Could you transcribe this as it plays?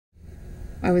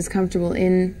I was comfortable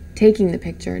in taking the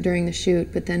picture during the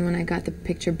shoot, but then when I got the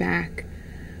picture back,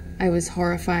 I was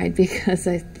horrified because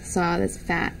I saw this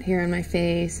fat here on my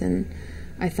face, and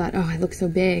I thought, oh, I look so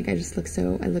big. I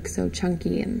look so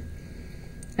chunky, and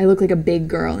I look like a big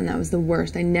girl, and that was the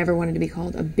worst. I never wanted to be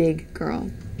called a big girl.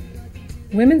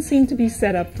 Women seem to be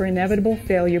set up for inevitable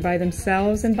failure by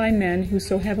themselves and by men who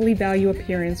so heavily value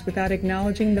appearance without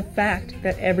acknowledging the fact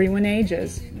that everyone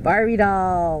ages. Barbie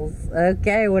dolls.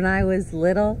 Okay, when I was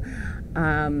little,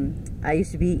 I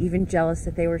used to be even jealous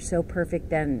that they were so perfect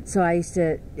then. So I used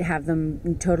to have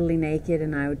them totally naked,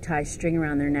 and I would tie string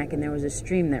around their neck, and there was a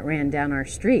stream that ran down our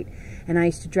street. And I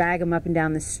used to drag them up and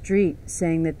down the street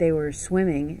saying that they were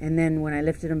swimming, and then when I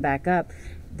lifted them back up,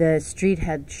 the street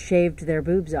had shaved their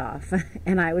boobs off.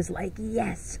 And I was like,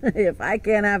 yes, if I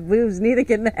can't have boobs, neither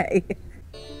can they.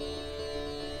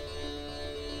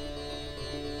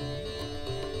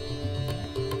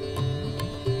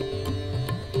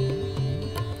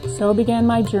 So began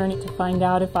my journey to find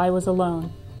out if I was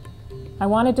alone. I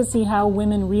wanted to see how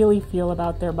women really feel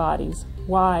about their bodies,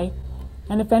 why,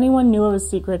 and if anyone knew of a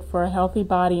secret for a healthy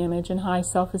body image and high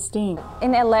self-esteem.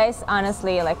 In LA,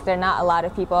 honestly, like, there are not a lot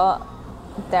of people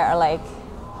that are like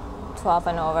 12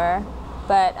 and over,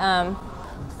 but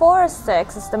 4 or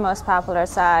 6 is the most popular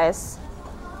size.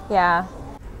 Yeah.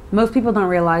 Most people don't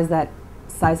realize that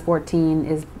size 14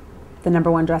 is the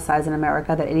 #1 dress size in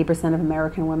America, that 80% of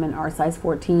American women are size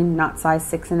 14, not size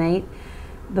 6 and 8.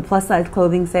 The plus size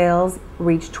clothing sales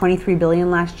reached $23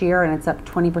 billion last year, and it's up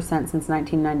 20% since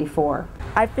 1994.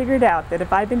 I figured out that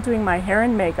if I've been doing my hair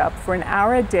and makeup for an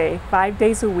hour a day, 5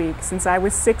 days a week since I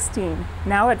was 16,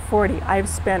 now at 40, I've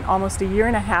spent almost a year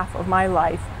and a half of my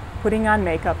life putting on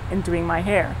makeup and doing my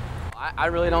hair.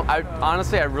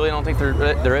 Honestly, I really don't think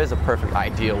there is a perfect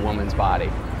ideal woman's body.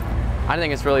 I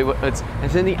think it's really, it's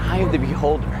in the eye of the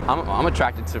beholder. I'm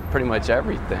attracted to pretty much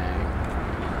everything.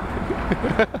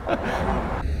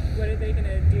 What are they going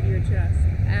to do to your chest?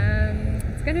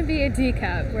 It's going to be a D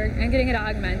cup. I'm getting it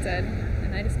augmented,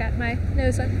 and I just got my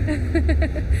nose one.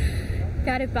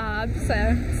 Got it bobbed,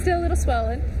 so still a little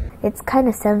swollen. It's kind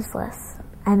of senseless.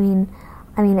 I mean,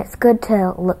 it's good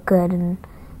to look good, and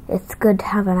it's good to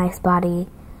have a nice body,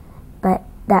 but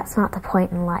that's not the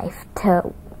point in life,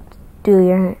 to do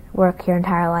your work your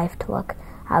entire life to look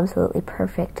absolutely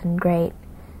perfect and great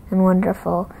and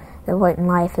wonderful. The point in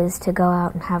life is to go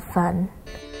out and have fun.